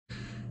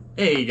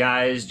Hey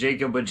guys,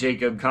 Jacob with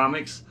Jacob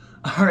Comics.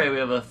 Alright, we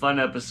have a fun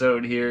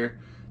episode here.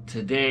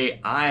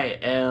 Today I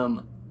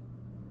am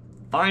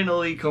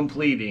finally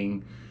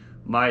completing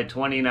my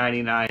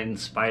 2099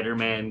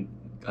 Spider-Man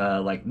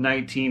like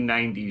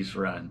 1990s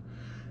run.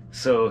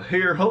 So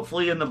here,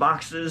 hopefully in the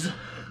boxes,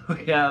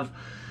 we have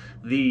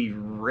the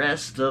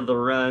rest of the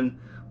run.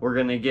 We're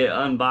gonna get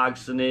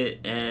unboxing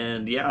it,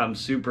 and yeah, I'm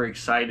super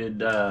excited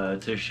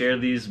to share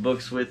these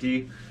books with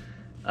you.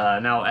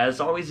 Now, as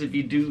always, if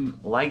you do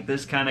like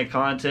this kind of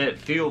content,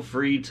 feel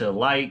free to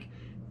like,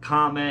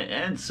 comment,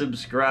 and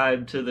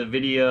subscribe to the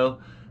video.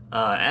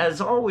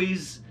 As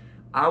always,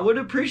 I would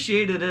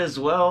appreciate it as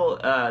well.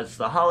 It's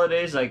the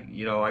holidays. I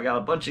got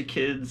a bunch of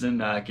kids,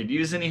 and I could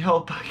use any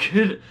help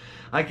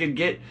I could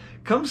get.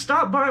 Come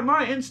stop by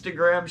my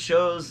Instagram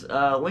shows.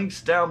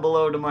 Links down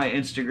below to my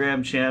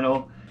Instagram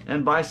channel,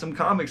 and buy some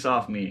comics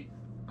off me.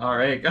 All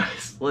right,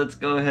 guys, let's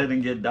go ahead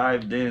and get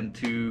dived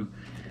into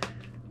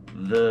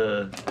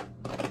the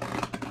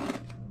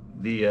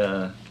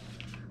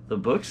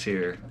books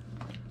here.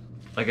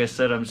 Like I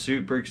said, I'm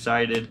super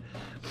excited.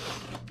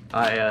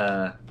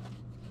 As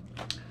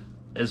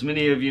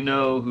many of you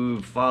know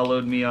who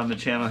followed me on the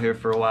channel here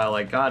for a while,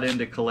 I got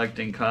into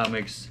collecting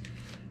comics,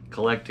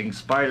 collecting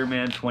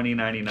Spider-Man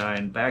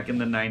 2099 back in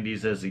the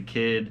 90s as a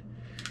kid.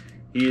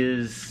 He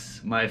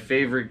is my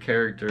favorite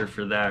character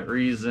for that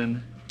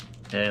reason,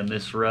 and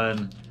this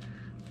run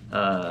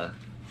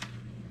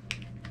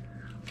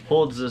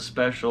holds a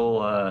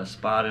special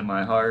spot in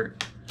my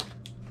heart.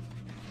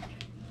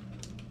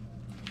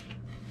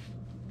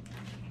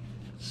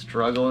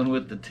 Struggling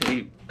with the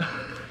tape.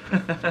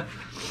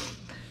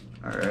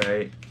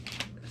 Alright.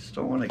 I just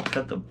don't want to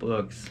cut the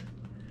books.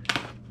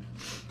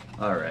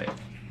 Alright.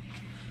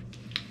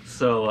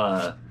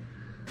 So,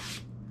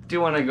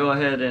 do want to go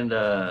ahead and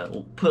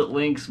put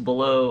links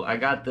below. I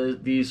got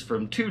these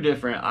from two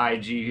different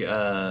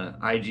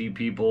IG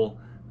people.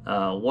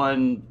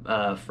 One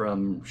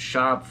from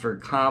Shop for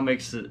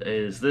Comics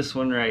is this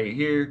one right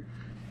here,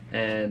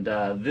 and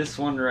this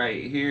one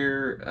right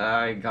here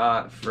I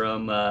got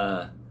from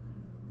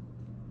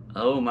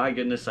oh my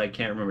goodness, I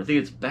can't remember. I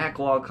think it's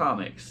Backwall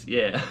Comics.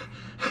 Yeah.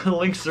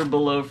 Links are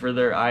below for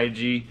their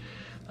IG.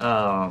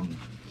 And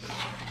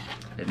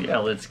yeah,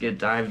 let's get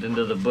dived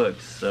into the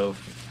books. So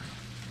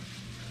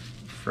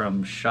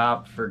from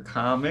Shop for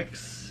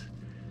Comics,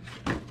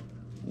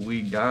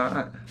 we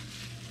got,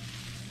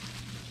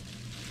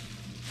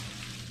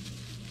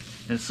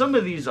 and some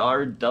of these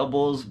are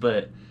doubles,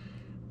 but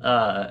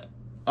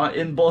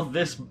in both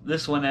this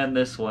one and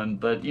this one.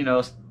 But you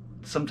know,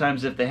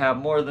 sometimes if they have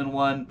more than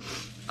one,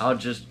 I'll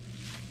just,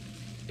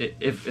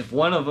 if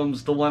one of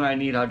them's the one I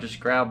need, I'll just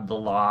grab the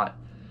lot.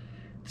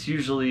 It's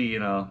usually, you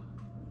know,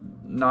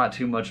 not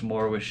too much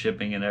more with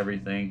shipping and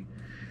everything.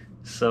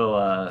 So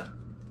I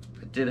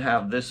did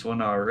have this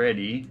one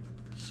already,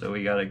 so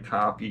we got a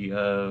copy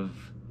of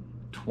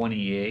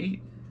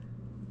 28,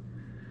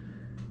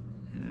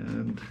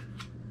 and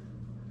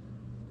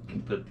I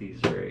can put these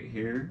right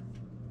here.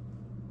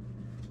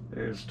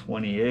 There's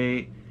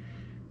 28,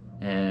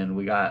 and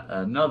we got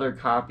another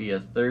copy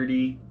of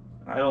 30.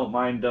 I don't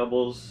mind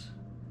doubles.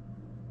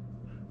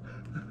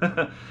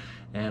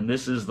 And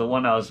this is the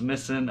one I was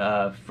missing.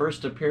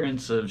 First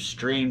appearance of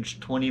Strange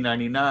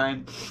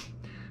 2099.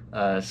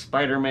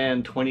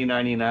 Spider-Man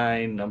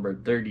 2099, number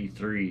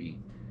 33.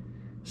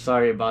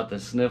 Sorry about the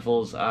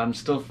sniffles. I'm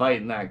still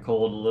fighting that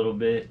cold a little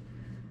bit.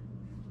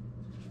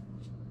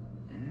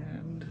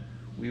 And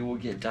we will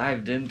get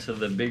dived into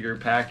the bigger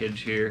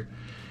package here.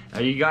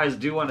 You guys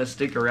do want to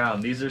stick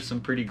around. These are some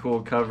pretty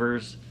cool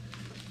covers.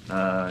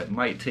 It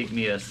might take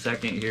me a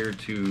second here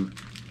to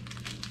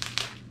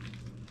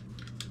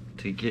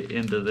get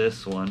into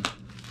this one,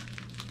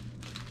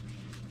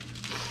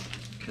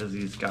 because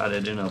he's got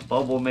it in a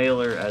bubble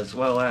mailer as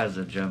well as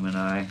a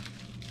Gemini.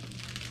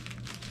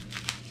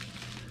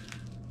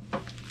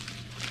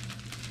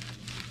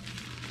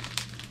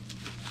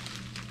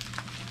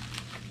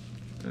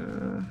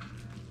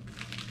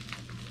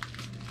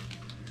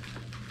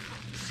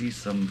 See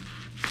some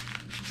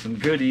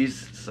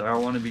goodies, so I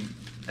want to be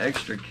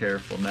extra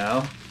careful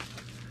now.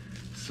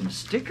 Some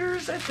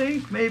stickers, I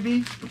think,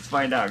 maybe. Let's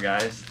find out,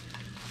 guys.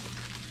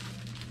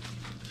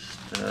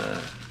 Just,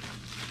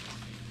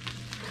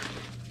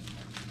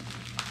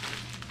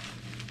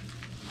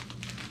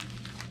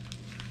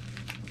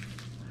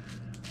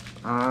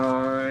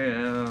 I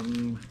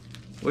am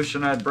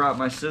wishing I'd brought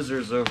my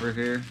scissors over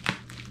here.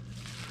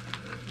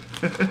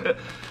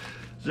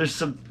 There's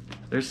some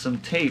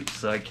tape,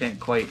 so I can't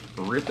quite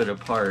rip it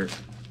apart.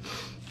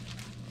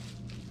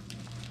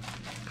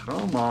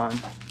 Come on.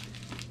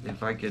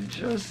 If I could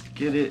just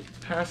get it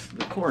past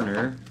the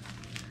corner,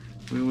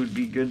 we would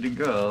be good to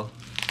go.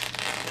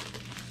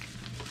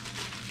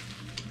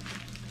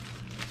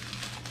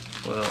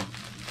 Well,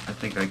 I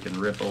think I can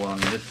rip along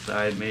this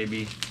side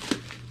maybe.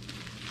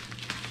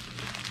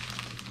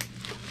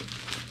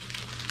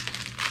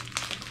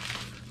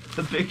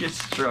 The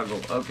biggest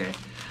struggle. Okay.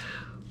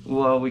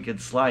 Well, we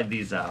could slide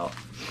these out.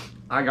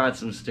 I got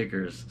some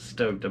stickers.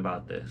 Stoked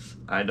about this.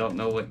 I don't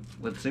know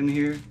what's in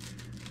here,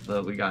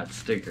 but we got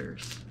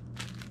stickers.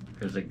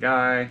 There's a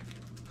guy.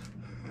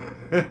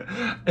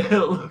 It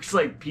looks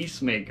like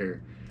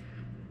Peacemaker.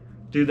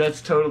 Dude,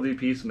 that's totally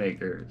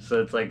Peacemaker.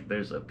 So it's like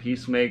there's a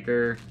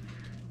Peacemaker.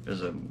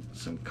 There's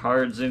some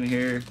cards in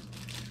here.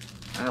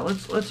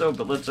 Let's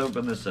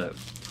open this up.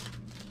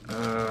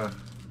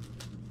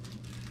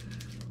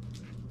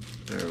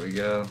 There we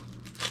go.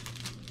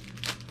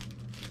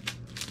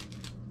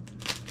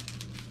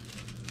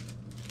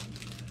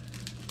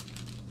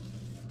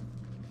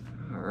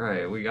 All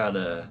right, we got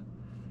a.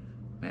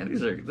 Man,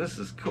 this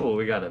is cool.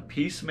 We got a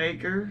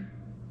Peacemaker.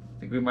 I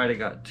think we might have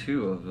got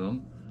 2 of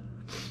them.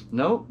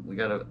 Nope, we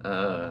got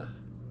a.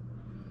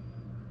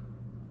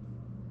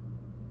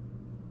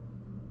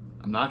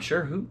 I'm not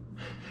sure who.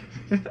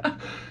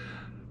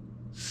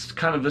 It's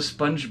kind of a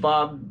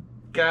SpongeBob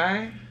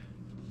guy.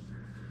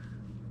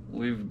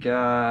 We've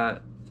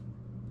got,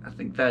 I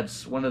think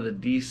that's one of the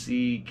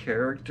DC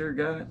character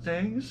guy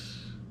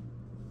things.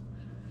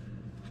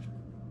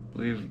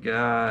 We've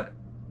got,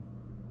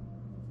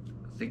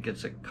 I think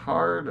it's a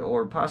card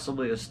or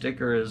possibly a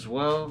sticker as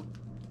well.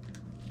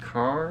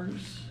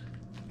 Cars.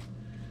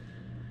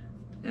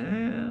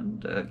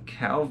 And a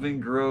Calvin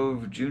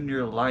Grove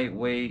Junior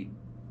Lightweight,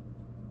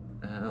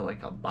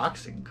 like a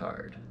boxing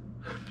card.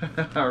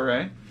 All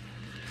right.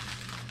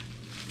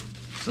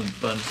 Some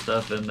fun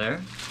stuff in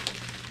there.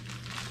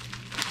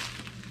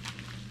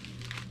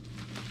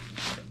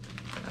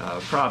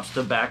 Props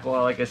to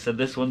Backwall. Like I said,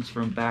 this one's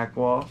from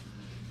Backwall.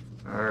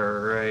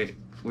 Alright,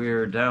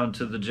 we're down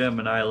to the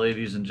Gemini,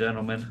 ladies and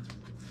gentlemen.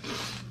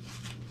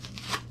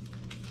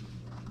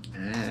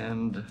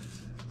 And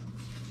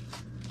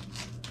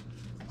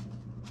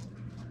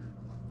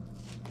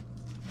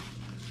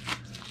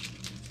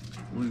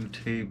blue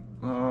tape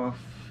off.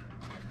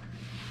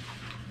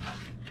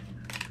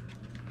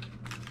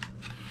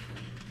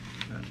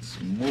 Got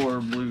some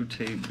more blue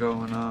tape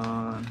going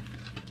on.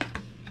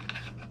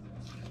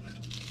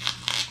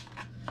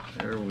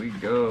 There we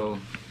go.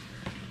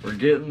 We're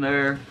getting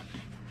there.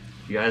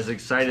 You guys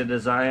excited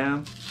as I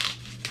am?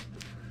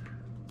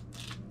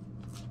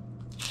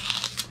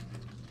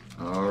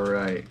 All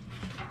right.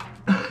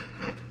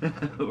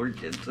 We're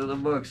getting to the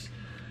books.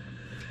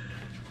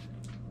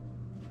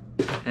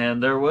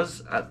 And there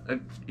was,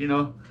 you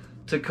know,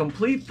 to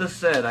complete the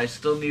set, I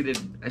still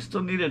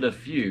needed a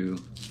few.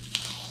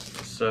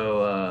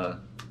 So,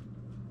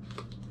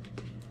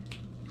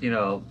 you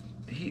know,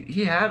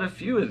 he had a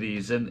few of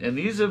these, and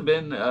these have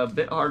been a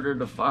bit harder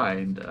to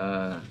find.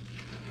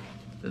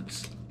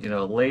 It's, you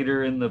know,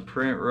 later in the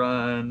print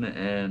run,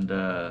 and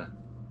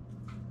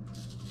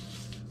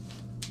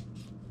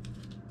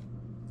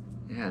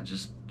yeah,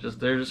 just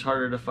they're just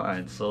harder to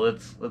find. So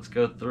let's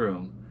go through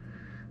them.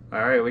 All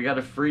right, we got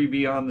a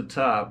freebie on the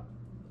top.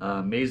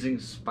 Amazing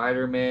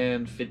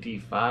Spider-Man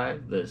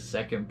 55, the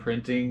second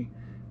printing,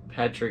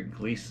 Patrick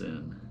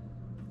Gleason.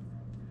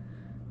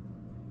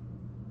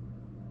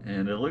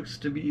 And it looks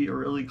to be a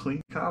really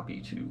clean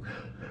copy too.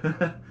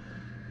 Yeah,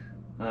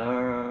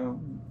 I'll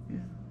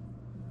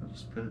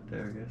just put it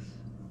there, I guess.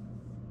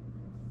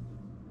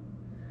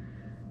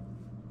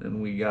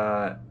 Then we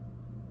got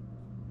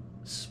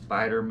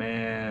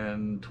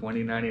Spider-Man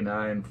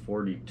 2099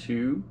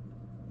 42.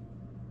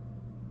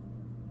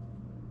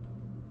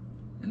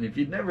 And if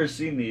you've never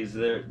seen these,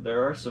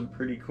 there are some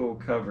pretty cool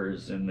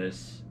covers in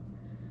this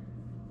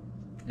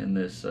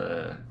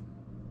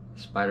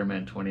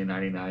Spider-Man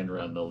 2099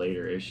 run, the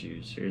later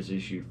issues. Here's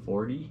issue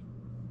 40.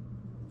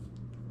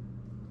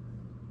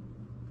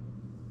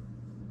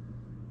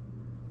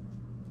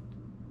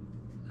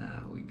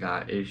 We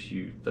got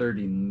issue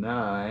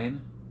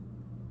 39.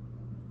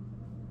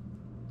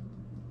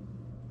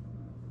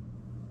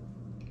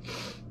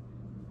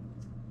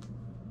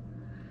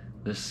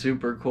 The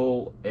super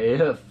cool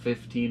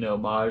AF-15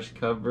 homage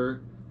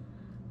cover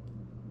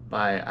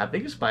by, I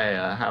think it's by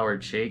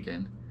Howard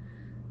Chaykin.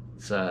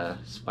 It's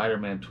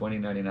Spider-Man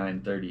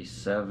 2099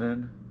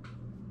 37.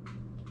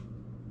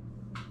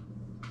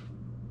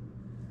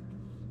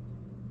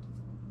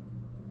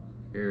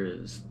 Here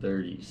is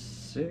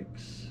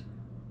 36.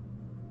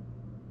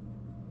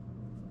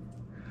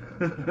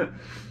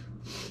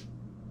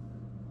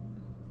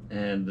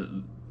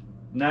 And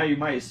now you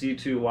might see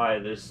too why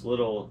this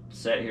little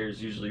set here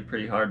is usually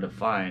pretty hard to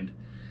find.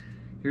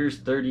 Here's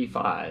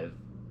 35,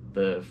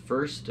 the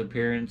first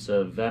appearance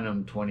of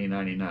Venom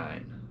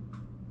 2099.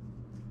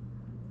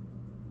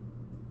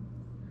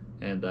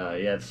 And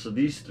yeah, so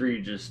these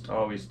three just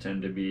always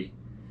tend to be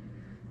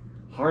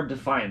hard to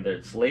find.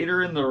 It's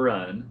later in the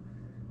run,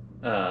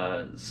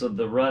 so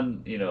the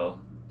run, you know,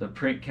 the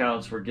print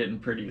counts were getting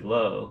pretty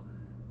low,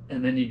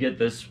 and then you get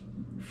this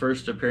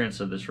first appearance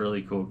of this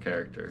really cool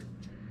character.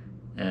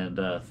 And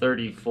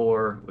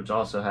 34, which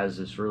also has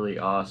this really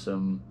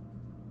awesome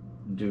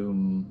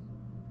Doom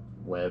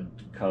web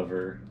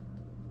cover,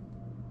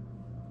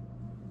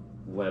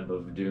 Web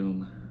of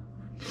Doom.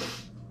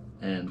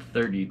 And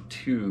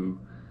 32,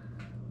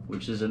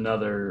 which is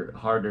another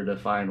harder to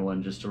find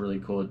one, just a really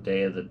cool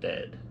Day of the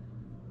Dead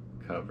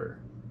cover.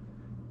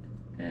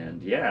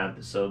 And yeah,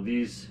 so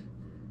these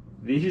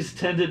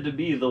tended to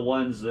be the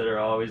ones that are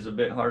always a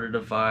bit harder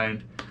to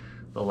find.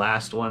 The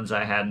last ones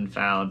I hadn't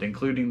found,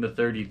 including the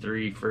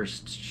 33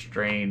 First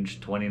Strange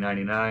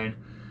 2099.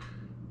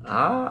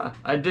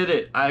 I did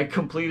it. I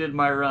completed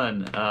my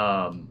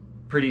run.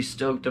 Pretty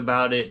stoked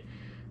about it.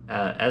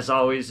 As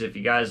always, if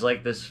you guys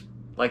like this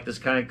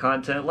kind of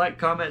content, like,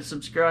 comment,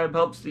 subscribe.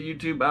 Helps the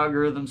YouTube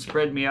algorithm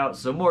spread me out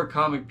so more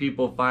comic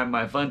people find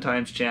my Fun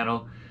Times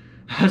channel.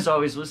 As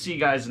always, we'll see you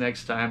guys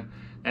next time,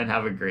 and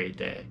have a great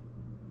day.